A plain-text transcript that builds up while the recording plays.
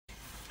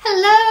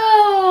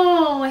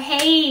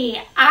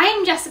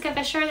I'm Jessica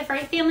Fisher, the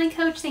Furry Family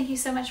Coach. Thank you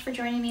so much for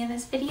joining me in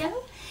this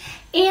video.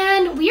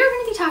 And we are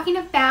going to be talking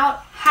about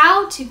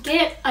how to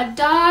get a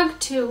dog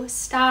to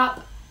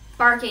stop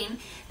barking.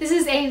 This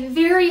is a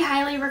very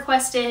highly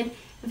requested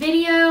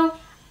video.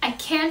 I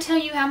can't tell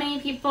you how many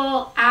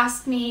people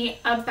ask me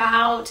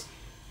about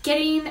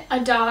getting a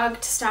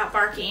dog to stop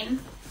barking.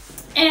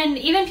 And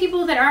even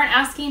people that aren't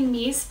asking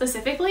me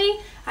specifically,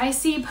 I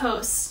see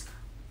posts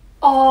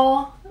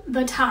all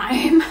the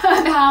time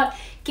about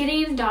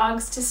getting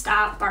dogs to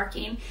stop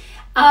barking.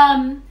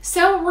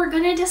 So we're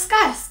gonna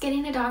discuss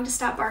getting a dog to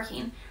stop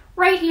barking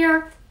right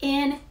here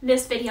in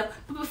this video.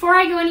 But before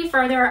I go any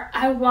further,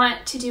 I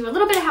want to do a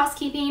little bit of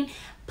housekeeping.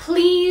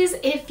 Please,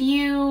 if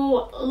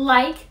you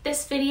like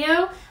this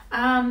video,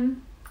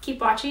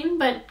 keep watching,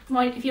 but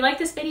if you like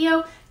this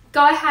video,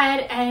 go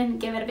ahead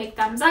and give it a big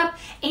thumbs up.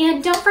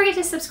 And don't forget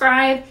to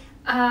subscribe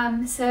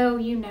so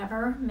you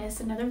never miss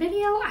another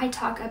video. I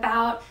talk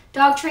about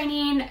dog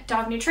training,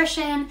 dog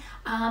nutrition,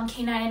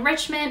 canine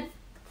enrichment,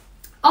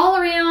 all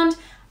around,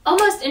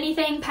 almost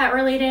anything pet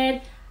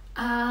related,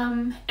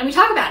 and we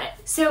talk about it.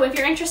 So if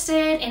you're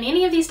interested in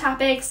any of these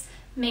topics,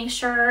 make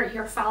sure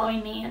you're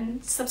following me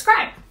and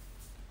subscribe.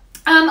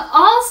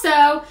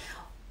 Also,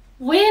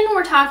 when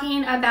we're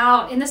talking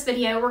about, in this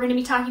video, we're going to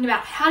be talking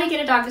about how to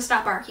get a dog to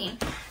stop barking.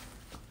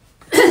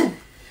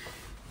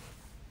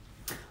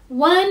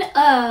 One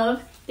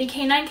of the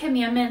canine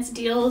commandments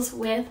deals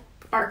with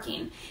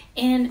barking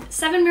and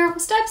 7 miracle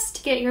steps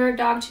to get your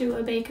dog to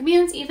obey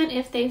commands even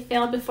if they've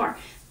failed before.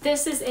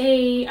 This is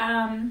a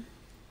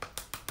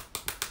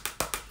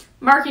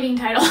marketing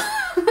title.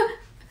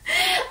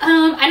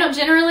 I don't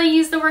generally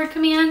use the word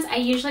commands. I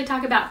usually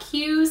talk about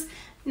cues,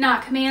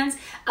 not commands,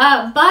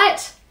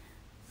 but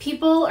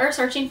people are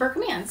searching for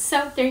commands.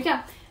 So there you go.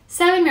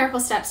 7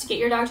 miracle steps to get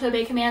your dog to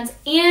obey commands.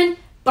 And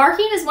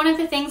barking is one of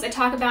the things I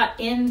talk about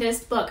in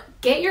this book.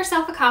 Get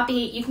yourself a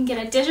copy. You can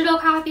get a digital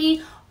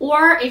copy,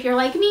 or if you're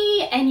like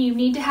me and you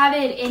need to have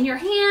it in your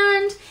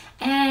hand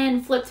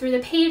and flip through the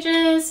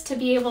pages to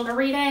be able to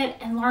read it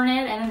and learn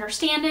it and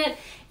understand it,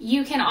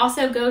 you can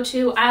also go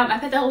to, I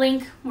put the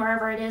link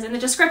wherever it is in the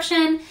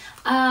description,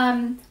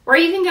 where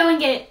you can go and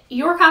get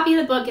your copy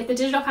of the book, get the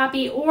digital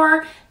copy,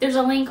 or there's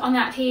a link on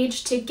that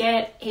page to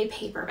get a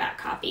paperback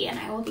copy, and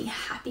I will be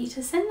happy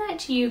to send that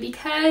to you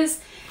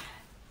because,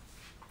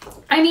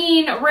 I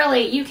mean,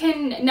 really, you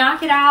can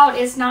knock it out.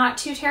 It's not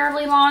too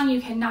terribly long. You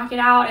can knock it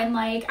out in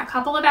like a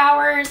couple of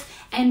hours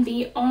and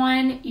be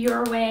on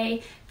your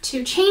way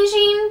to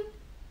changing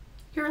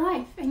your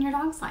life and your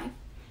dog's life.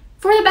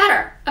 For the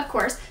better, of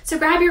course. So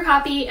grab your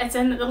copy. It's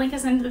in the link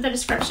is in the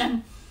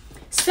description.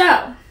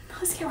 So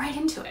let's get right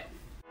into it.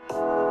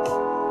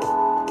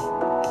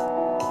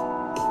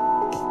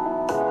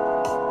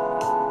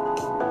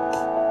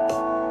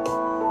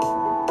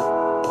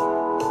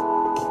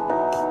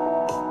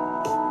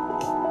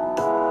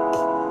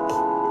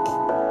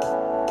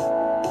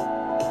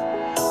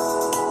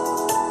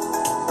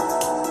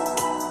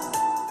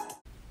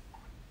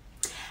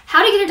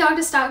 How to get a dog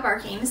to stop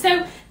barking.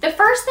 So the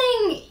first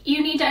thing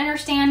you need to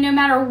understand, no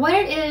matter what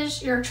it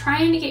is you're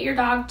trying to get your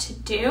dog to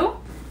do,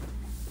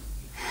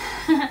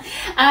 no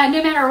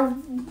matter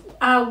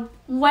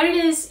what it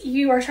is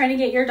you are trying to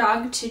get your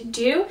dog to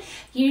do,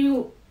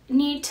 you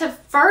need to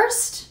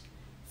first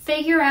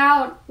figure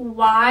out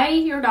why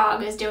your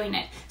dog is doing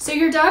it. So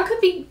your dog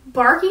could be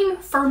barking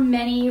for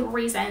many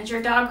reasons.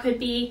 Your dog could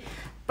be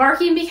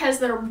barking because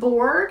they're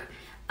bored.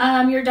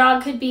 Your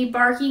dog could be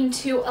barking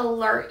to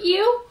alert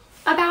you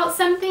about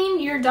something.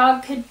 Your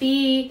dog could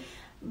be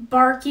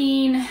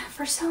barking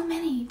for so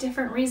many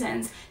different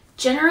reasons.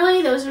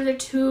 Generally, those are the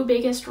 2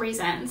 biggest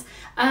reasons.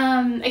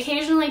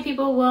 Occasionally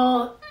people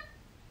will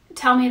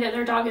tell me that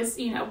their dog is,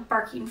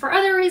 barking for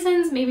other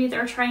reasons. Maybe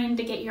they're trying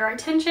to get your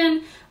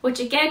attention, which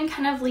again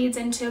kind of leads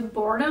into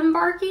boredom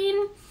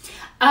barking.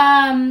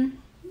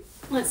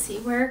 Let's see,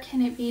 where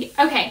can it be?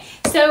 Okay,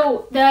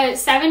 so the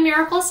 7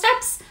 miracle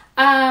steps,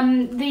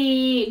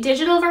 the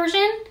digital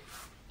version,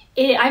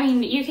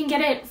 you can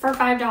get it for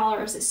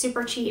 $5. It's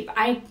super cheap.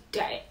 I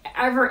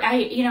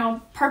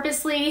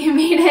purposely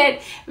made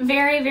it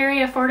very, very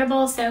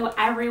affordable so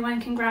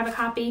everyone can grab a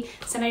copy.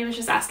 Somebody was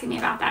just asking me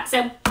about that.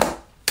 So,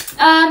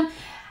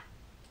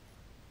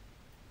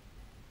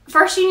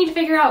 first you need to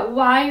figure out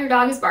why your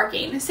dog is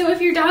barking. So if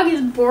your dog is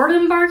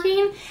boredom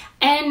barking,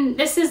 and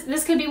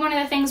this could be one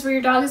of the things where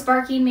your dog is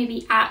barking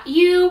maybe at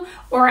you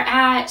or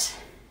at,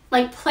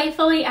 like,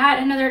 playfully at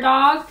another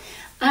dog.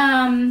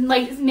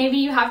 Like maybe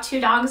you have 2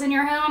 dogs in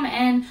your home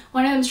and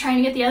one of them's trying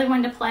to get the other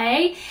one to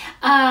play,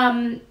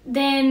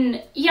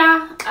 then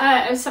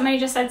yeah, somebody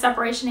just said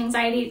separation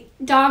anxiety.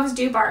 Dogs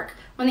do bark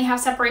when they have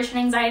separation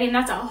anxiety, and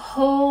that's a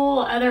whole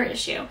other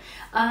issue.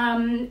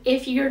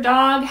 If your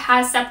dog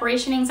has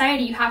separation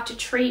anxiety, you have to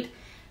treat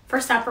for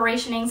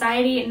separation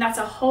anxiety, and that's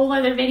a whole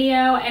other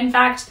video. In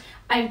fact,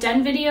 I've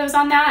done videos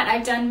on that.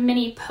 I've done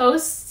many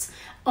posts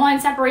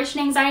on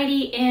separation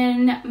anxiety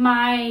in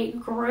my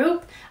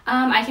group.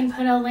 I can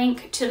put a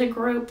link to the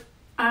group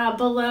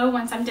below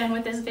once I'm done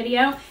with this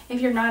video.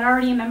 If you're not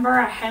already a member,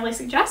 I highly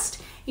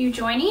suggest you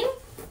joining.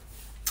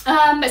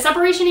 But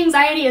separation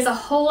anxiety is a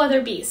whole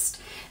other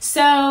beast.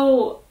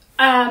 So,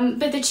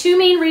 but the two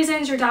main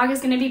reasons your dog is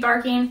going to be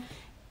barking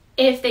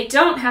if they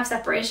don't have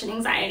separation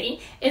anxiety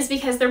is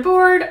because they're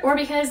bored or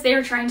because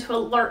they're trying to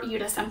alert you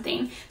to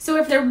something. So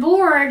if they're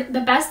bored,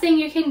 the best thing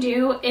you can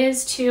do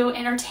is to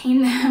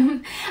entertain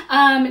them.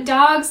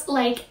 Dogs,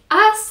 like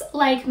us,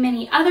 like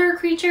many other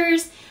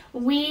creatures,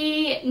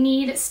 we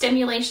need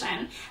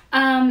stimulation.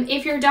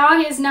 If your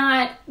dog is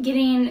not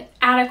getting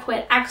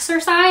adequate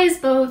exercise,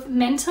 both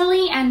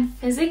mentally and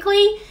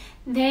physically,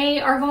 they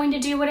are going to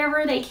do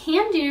whatever they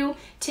can do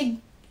to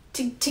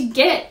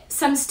get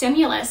some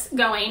stimulus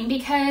going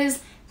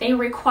because they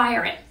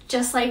require it,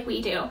 just like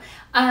we do.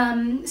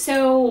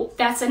 So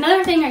that's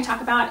another thing I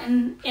talk about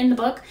in the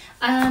book,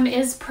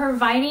 is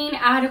providing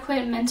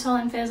adequate mental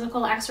and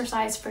physical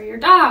exercise for your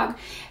dog.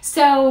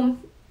 So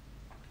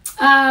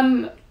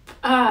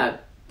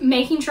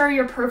making sure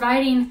you're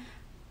providing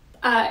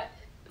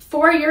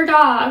for your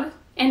dog,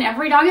 and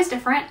every dog is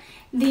different,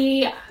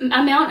 the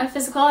amount of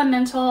physical and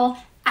mental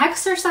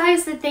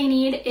exercise that they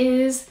need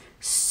is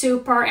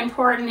super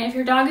important. If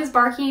your dog is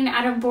barking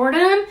out of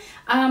boredom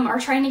or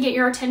trying to get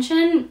your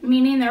attention,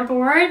 meaning they're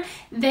bored,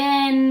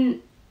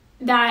 then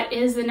that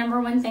is the number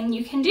one thing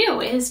you can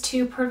do, is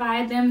to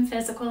provide them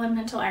physical and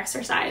mental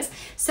exercise.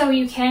 So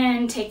you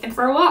can take them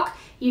for a walk,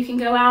 you can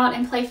go out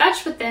and play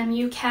fetch with them,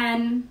 you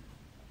can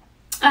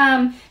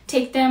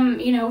take them,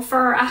 you know,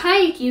 for a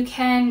hike.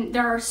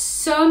 There are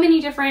so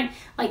many different,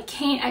 like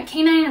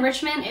canine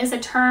enrichment is a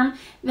term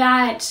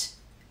that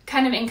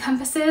kind of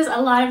encompasses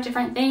a lot of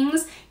different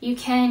things. You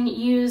can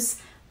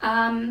use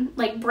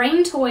like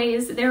brain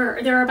toys. There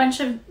are a bunch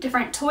of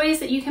different toys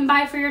that you can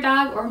buy for your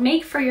dog or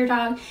make for your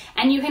dog,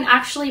 and you can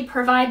actually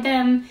provide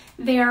them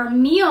their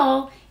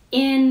meal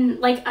in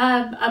like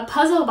a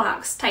puzzle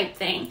box type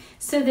thing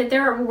so that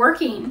they're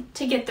working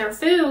to get their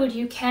food.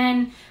 You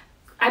can,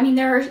 I mean,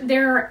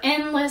 there are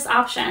endless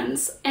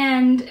options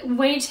and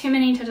way too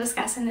many to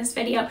discuss in this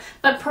video,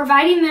 but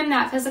providing them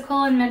that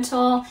physical and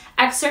mental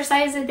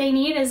exercise that they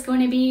need is going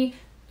to be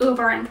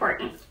uber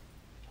important.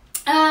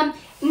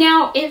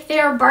 Now, if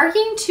they're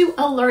barking to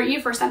alert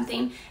you for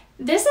something,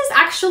 this is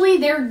actually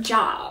their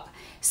job.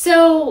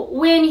 So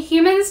when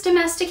humans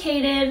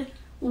domesticated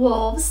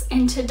wolves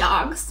into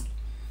dogs,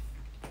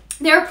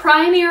 their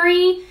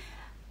primary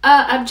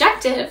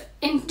objective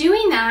in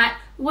doing that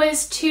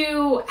was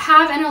to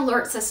have an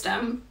alert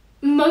system,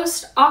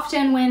 most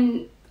often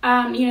when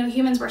you know,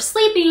 humans were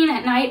sleeping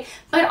at night,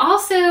 but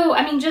also,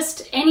 I mean,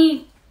 just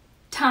any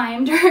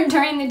time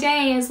during the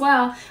day as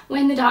well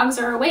when the dogs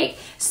are awake.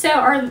 So,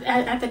 or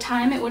at the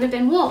time it would have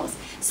been wolves.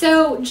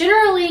 So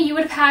generally you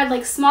would have had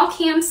like small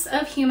camps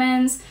of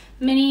humans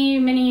many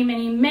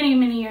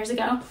years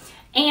ago.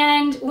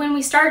 And when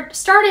we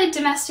started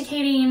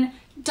domesticating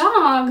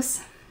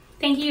dogs,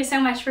 thank you so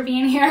much for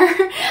being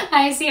here.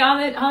 I see all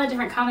the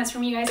different comments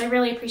from you guys. I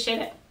really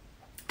appreciate it.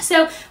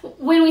 So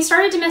when we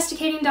started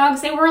domesticating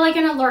dogs, they were like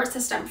an alert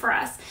system for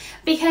us,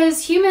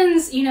 because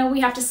humans, you know, we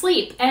have to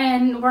sleep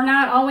and we're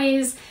not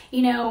always,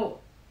 you know,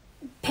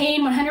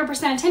 paying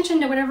 100%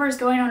 attention to whatever is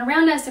going on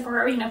around us. If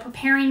we're, you know,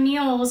 preparing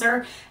meals,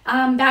 or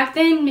back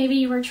then maybe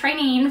you were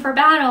training for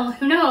battle,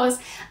 who knows.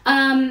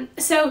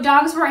 So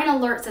dogs were an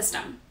alert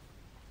system,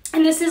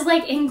 and this is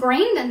like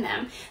ingrained in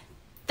them.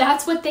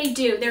 That's what they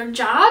do. Their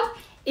job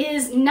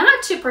is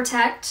not to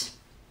protect,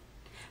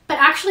 but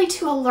actually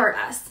to alert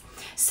us.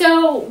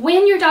 So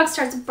when your dog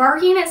starts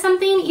barking at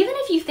something, even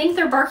if you think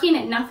they're barking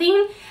at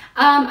nothing,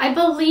 I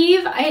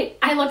believe,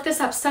 I looked this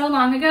up so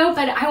long ago,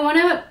 but I want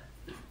to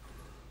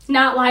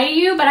not lie to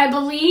you, but I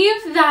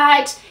believe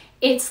that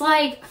it's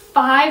like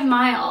 5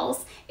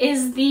 miles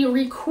is the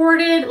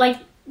recorded, like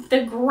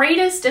the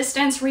greatest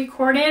distance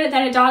recorded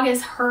that a dog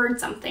has heard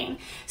something.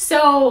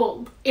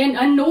 So in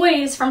a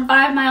noise from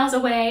 5 miles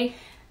away,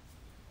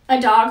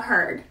 a dog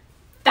heard.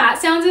 That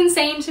sounds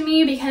insane to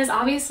me, because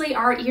obviously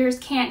our ears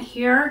can't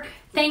hear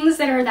things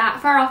that are that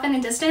far off in the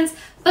distance.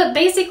 But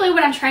basically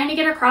what I'm trying to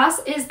get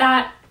across is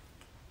that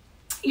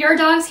your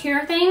dogs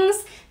hear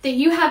things that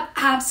you have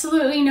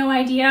absolutely no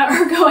idea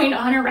are going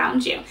on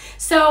around you.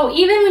 So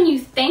even when you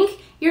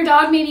think your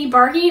dog may be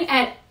barking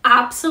at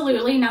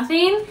absolutely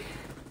nothing,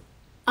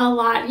 a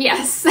lot,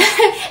 yes.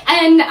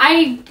 And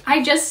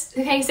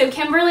okay, so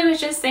Kimberly was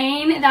just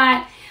saying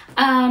that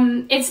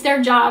it's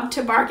their job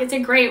to bark. It's a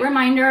great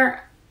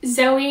reminder.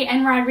 Zoe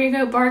and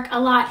Rodrigo bark a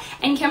lot.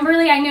 And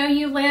Kimberly, I know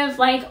you live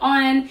like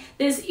on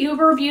this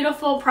uber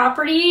beautiful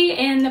property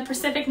in the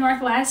Pacific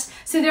Northwest,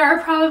 so there are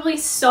probably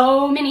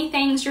so many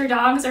things your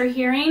dogs are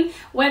hearing,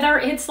 whether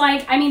it's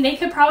like, I mean, they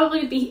could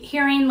probably be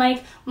hearing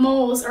like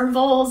moles or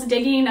voles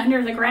digging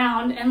under the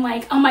ground and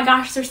like, oh my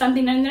gosh, there's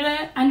something under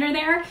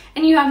there,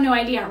 and you have no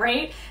idea,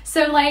 right?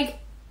 So like,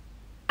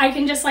 I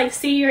can just like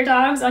see your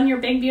dogs on your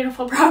big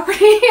beautiful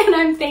property, and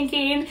I'm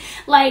thinking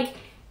like,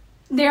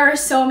 there are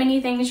so many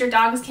things your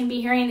dogs can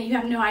be hearing that you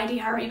have no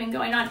idea are even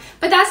going on.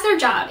 But that's their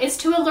job, is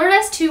to alert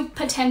us to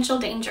potential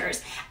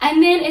dangers.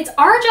 And then it's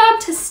our job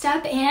to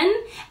step in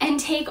and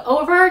take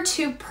over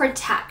to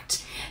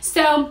protect.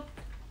 So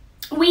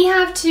we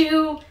have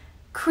to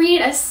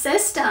create a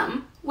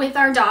system with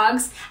our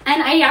dogs.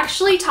 And I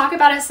actually talk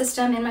about a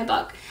system in my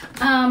book,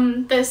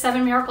 the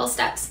 7 Miracle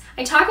Steps.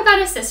 I talk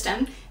about a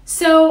system.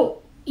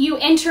 So you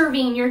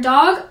intervene, your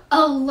dog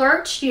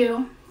alerts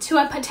you to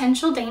a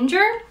potential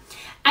danger,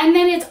 and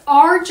then it's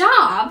our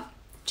job,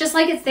 just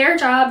like it's their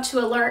job to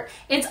alert,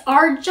 it's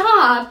our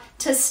job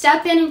to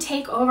step in and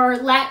take over,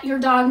 let your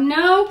dog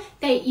know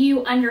that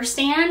you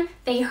understand,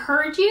 they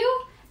heard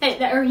you,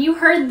 or you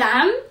heard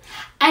them,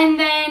 and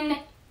then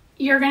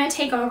you're going to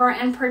take over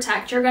and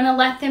protect. You're going to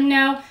let them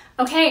know,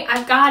 okay,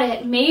 I've got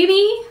it.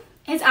 Maybe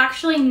it's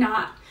actually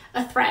not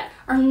a threat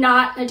or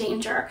not a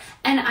danger,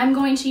 and I'm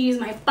going to use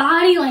my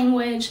body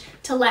language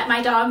to let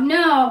my dog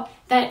know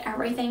that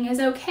everything is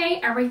okay,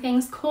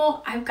 everything's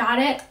cool, I've got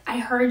it, I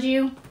heard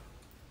you,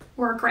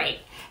 we're great.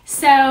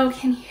 So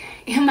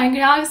my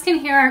dogs can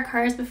hear our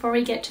cars before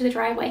we get to the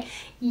driveway?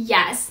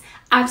 Yes,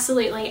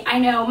 absolutely. I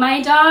know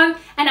my dog,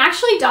 and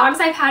actually dogs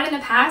I've had in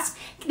the past,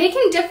 they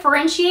can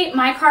differentiate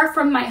my car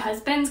from my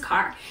husband's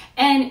car,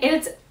 and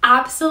it's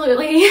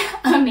absolutely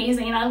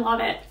amazing. I love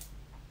it.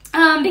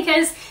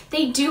 Because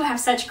they do have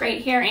such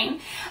great hearing.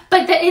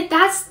 But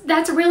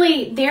that's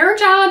really their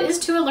job, is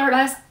to alert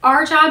us.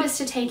 Our job is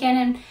to take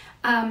in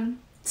and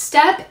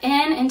step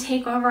in and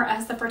take over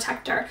as the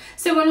protector.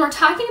 So when we're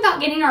talking about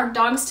getting our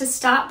dogs to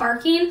stop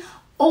barking,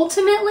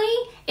 ultimately,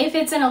 if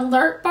it's an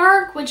alert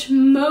bark, which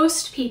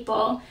most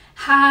people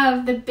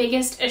have the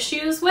biggest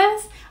issues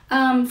with,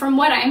 from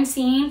what I'm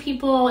seeing,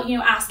 people,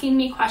 asking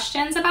me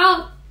questions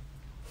about,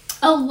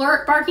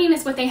 alert barking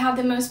is what they have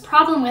the most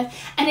problem with.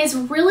 And it's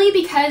really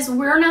because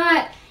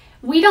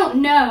we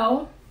don't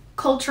know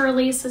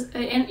culturally, just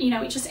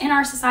in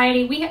our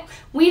society,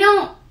 we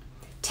don't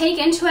take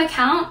into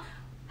account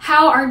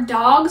how our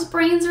dogs'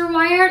 brains are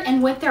wired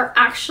and what they're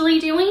actually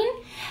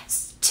doing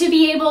to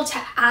be able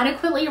to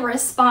adequately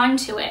respond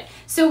to it.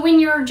 So when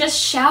you're just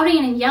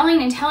shouting and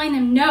yelling and telling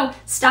them, no,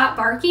 stop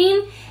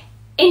barking,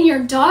 in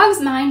your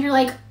dog's mind, you're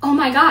like, oh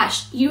my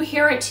gosh, you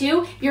hear it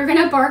too? You're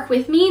gonna bark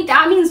with me?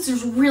 That means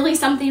there's really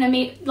something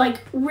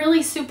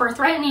really super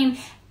threatening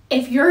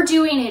if you're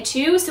doing it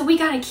too. So we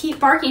gotta keep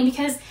barking,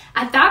 because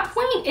at that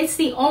point, it's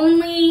the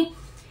only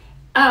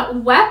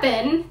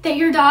weapon that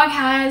your dog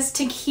has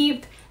to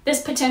keep this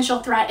potential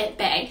threat at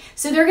bay.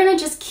 So they're gonna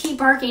just keep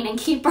barking and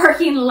keep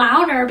barking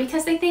louder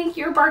because they think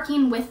you're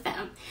barking with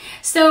them.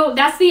 So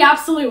that's the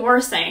absolute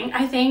worst thing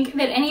I think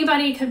that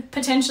anybody could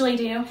potentially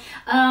do.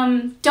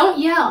 Don't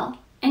yell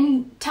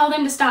and tell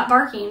them to stop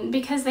barking,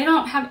 because they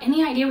don't have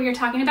any idea what you're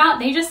talking about.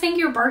 They just think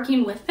you're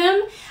barking with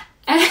them.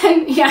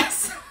 And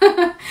yes.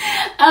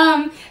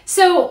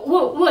 So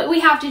what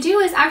we have to do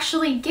is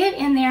actually get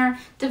in there,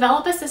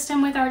 develop a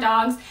system with our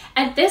dogs.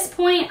 At this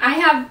point, I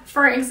have,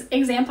 for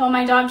example,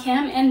 my dog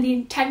Kim, and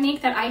the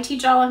technique that I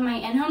teach all of my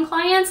in-home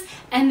clients,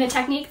 and the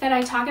technique that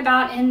I talk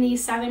about in the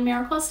 7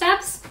 Miracle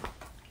Steps.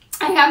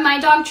 I have my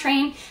dog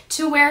trained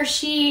to where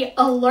she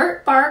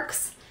alert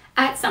barks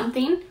at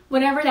something,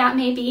 whatever that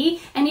may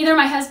be, and either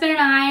my husband and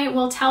I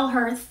will tell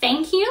her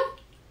thank you,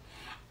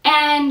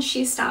 and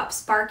she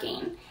stops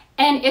barking.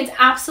 And it's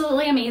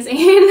absolutely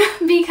amazing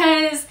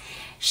because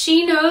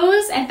she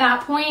knows at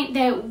that point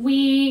that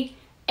we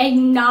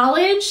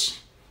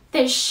acknowledge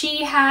that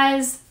she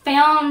has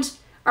found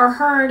or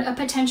heard a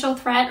potential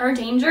threat or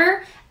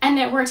danger, and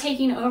that we're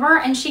taking over,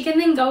 and she can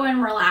then go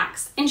and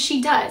relax. And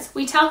she does.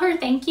 We tell her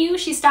thank you,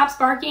 she stops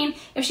barking.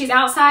 If she's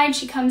outside,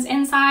 she comes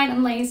inside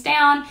and lays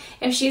down.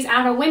 If she's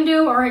at a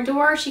window or a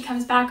door, she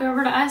comes back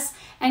over to us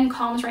and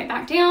calms right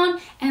back down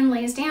and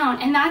lays down.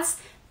 And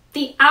that's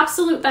the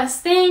absolute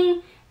best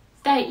thing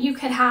that you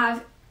could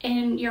have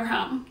in your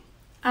home,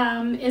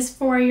 is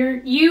for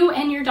you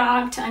and your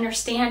dog to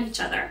understand each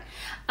other.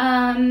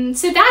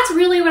 So that's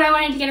really what I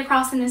wanted to get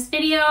across in this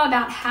video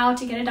about how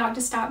to get a dog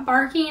to stop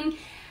barking.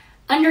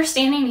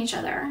 Understanding each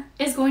other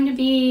is going to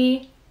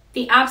be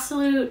the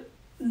absolute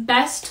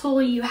best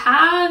tool you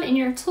have in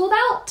your tool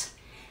belt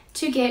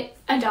to get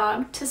a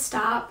dog to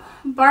stop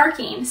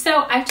barking.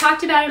 So I've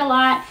talked about it a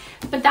lot,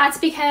 but that's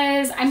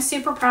because I'm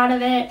super proud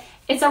of it.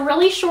 It's a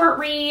really short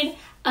read.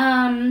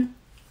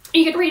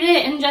 You could read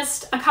it in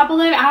just a couple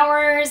of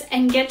hours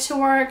and get to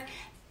work.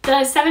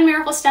 The 7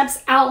 Miracle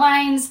Steps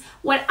outlines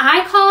what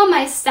I call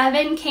my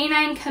 7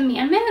 canine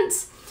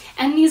commandments.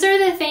 And these are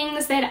the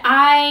things that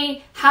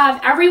I have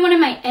every one of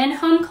my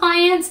in-home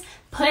clients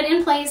put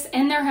in place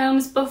in their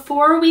homes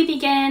before we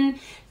begin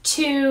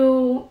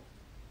to,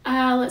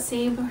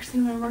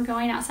 when we're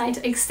going outside,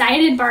 to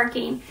excited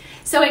barking.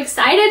 So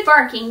excited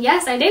barking,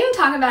 yes, I didn't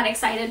talk about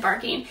excited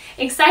barking.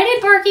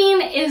 Excited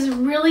barking is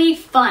really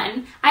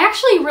fun. I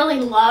actually really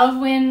love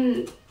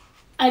when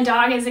a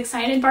dog is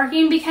excited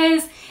barking,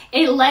 because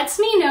it lets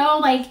me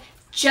know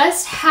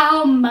just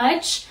how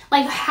much,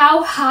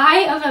 how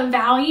high of a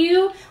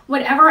value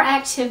whatever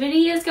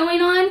activity is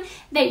going on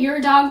that your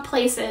dog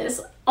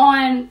places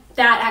on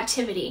that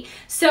activity.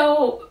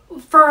 So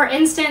for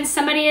instance,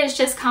 somebody is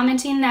just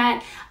commenting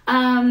that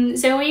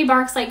Zoe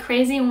barks like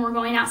crazy when we're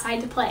going outside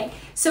to play.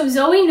 So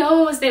Zoe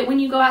knows that when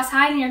you go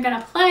outside and you're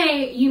gonna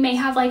play, you may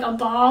have a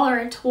ball or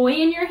a toy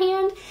in your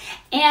hand,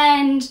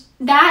 and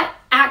that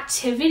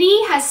activity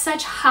has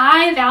such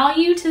high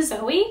value to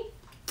Zoe.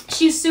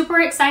 She's super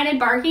excited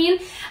barking.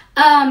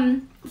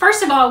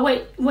 First of all,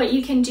 what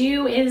you can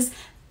do is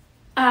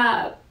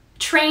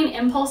train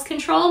impulse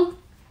control.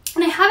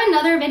 And I have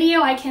another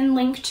video I can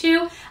link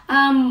to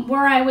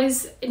where I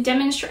was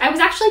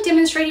actually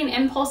demonstrating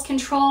impulse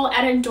control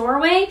at a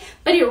doorway,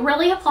 but it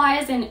really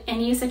applies in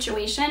any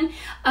situation.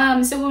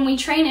 So when we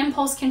train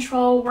impulse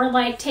control, we're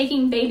like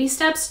taking baby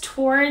steps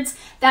towards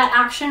that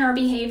action or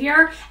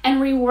behavior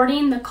and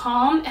rewarding the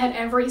calm at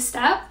every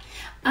step.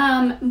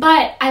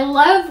 But I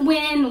love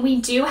when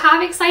we do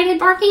have excited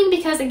barking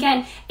because,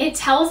 again, it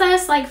tells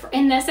us, like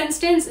in this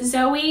instance,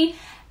 Zoe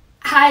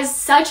has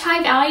such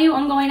high value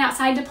on going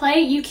outside to play.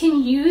 You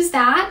can use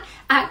that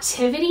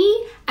activity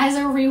as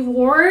a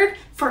reward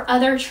for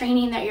other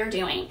training that you're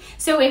doing.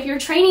 So if you're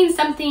training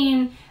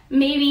something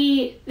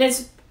maybe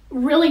that's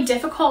really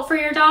difficult for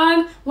your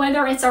dog,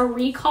 whether it's a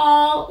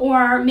recall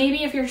or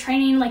maybe if you're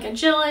training like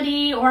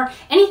agility or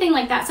anything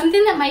like that,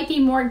 something that might be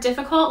more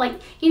difficult, like,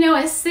 you know,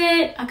 a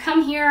sit, a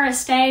come here, a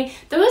stay,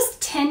 those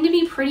tend to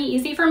be pretty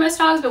easy for most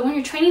dogs. But when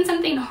you're training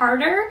something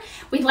harder,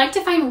 we'd like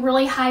to find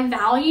really high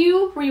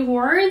value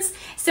rewards.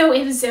 So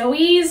if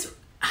Zoe's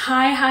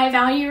high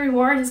value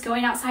reward is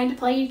going outside to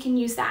play, you can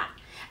use that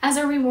as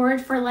a reward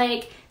for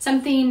like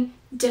something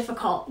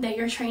difficult that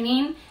you're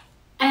training.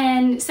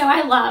 And so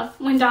I love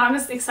when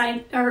dogs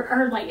excited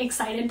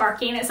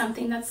barking at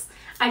something.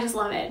 I just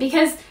love it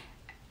because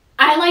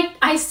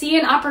I see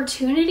an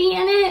opportunity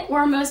in it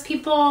where most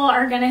people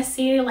are gonna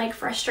see like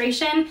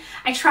frustration.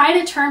 I try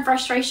to turn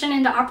frustration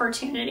into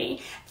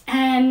opportunity.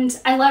 And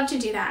I love to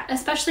do that,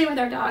 especially with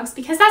our dogs,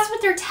 because that's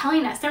what they're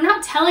telling us. They're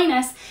not telling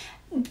us,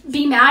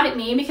 be mad at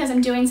me because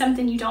I'm doing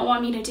something you don't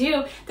want me to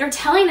do. They're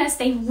telling us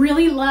they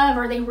really love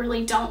or they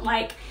really don't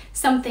like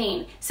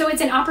something. So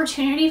it's an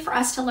opportunity for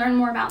us to learn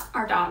more about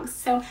our dogs.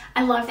 So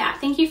I love that.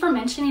 Thank you for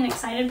mentioning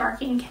excited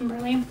barking,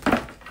 Kimberly.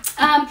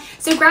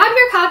 So grab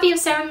your copy of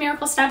 7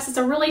 Miracle Steps. It's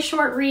a really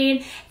short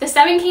read. The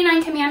 7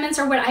 Canine Commandments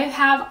are what I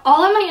have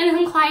all of my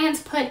in-home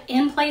clients put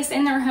in place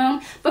in their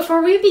home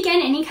before we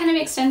begin any kind of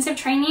extensive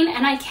training.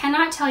 And I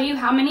cannot tell you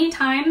how many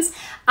times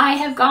I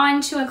have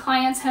gone to a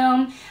client's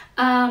home,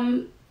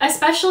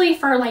 especially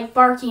for like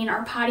barking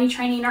or potty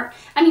training, or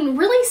I mean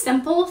really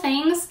simple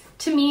things.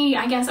 To me,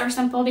 I guess, are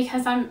simple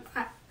because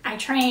I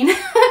train,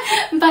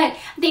 but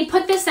they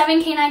put the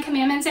 7 Canine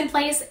Commandments in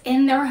place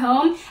in their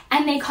home,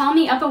 and they call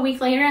me up a week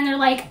later and they're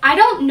like, I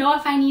don't know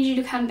if I need you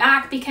to come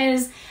back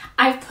because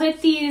I've put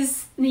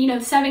these, you know,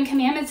 7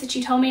 commandments that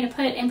you told me to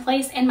put in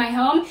place in my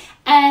home,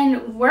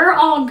 and we're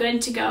all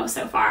good to go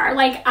so far.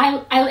 Like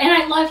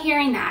I love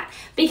hearing that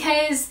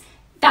because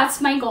that's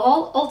my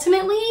goal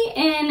ultimately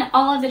in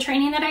all of the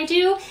training that I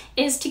do,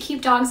 is to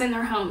keep dogs in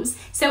their homes.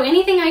 So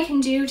anything I can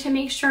do to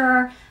make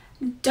sure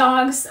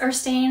dogs are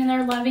staying in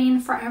their loving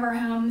forever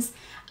homes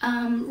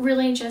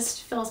really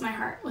just fills my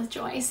heart with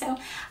joy. So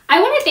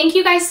I want to thank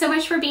you guys so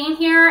much for being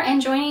here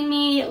and joining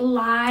me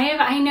live.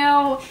 I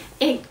know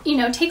it, you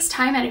know, takes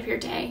time out of your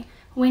day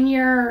when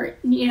you're,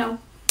 you know,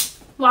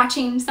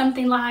 watching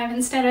something live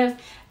instead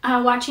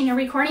of watching a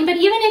recording. But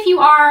even if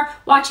you are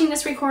watching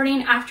this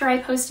recording after I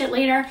post it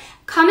later,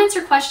 comments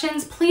or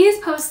questions,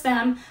 please post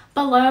them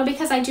below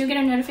because I do get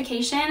a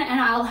notification and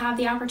I'll have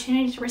the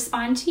opportunity to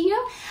respond to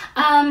you.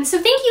 So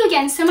thank you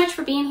again so much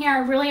for being here. I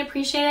really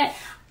appreciate it.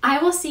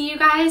 I will see you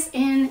guys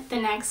in the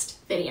next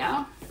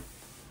video.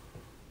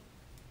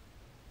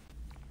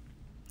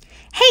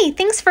 Hey,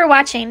 thanks for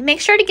watching.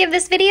 Make sure to give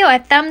this video a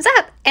thumbs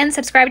up and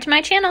subscribe to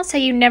my channel so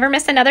you never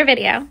miss another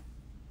video.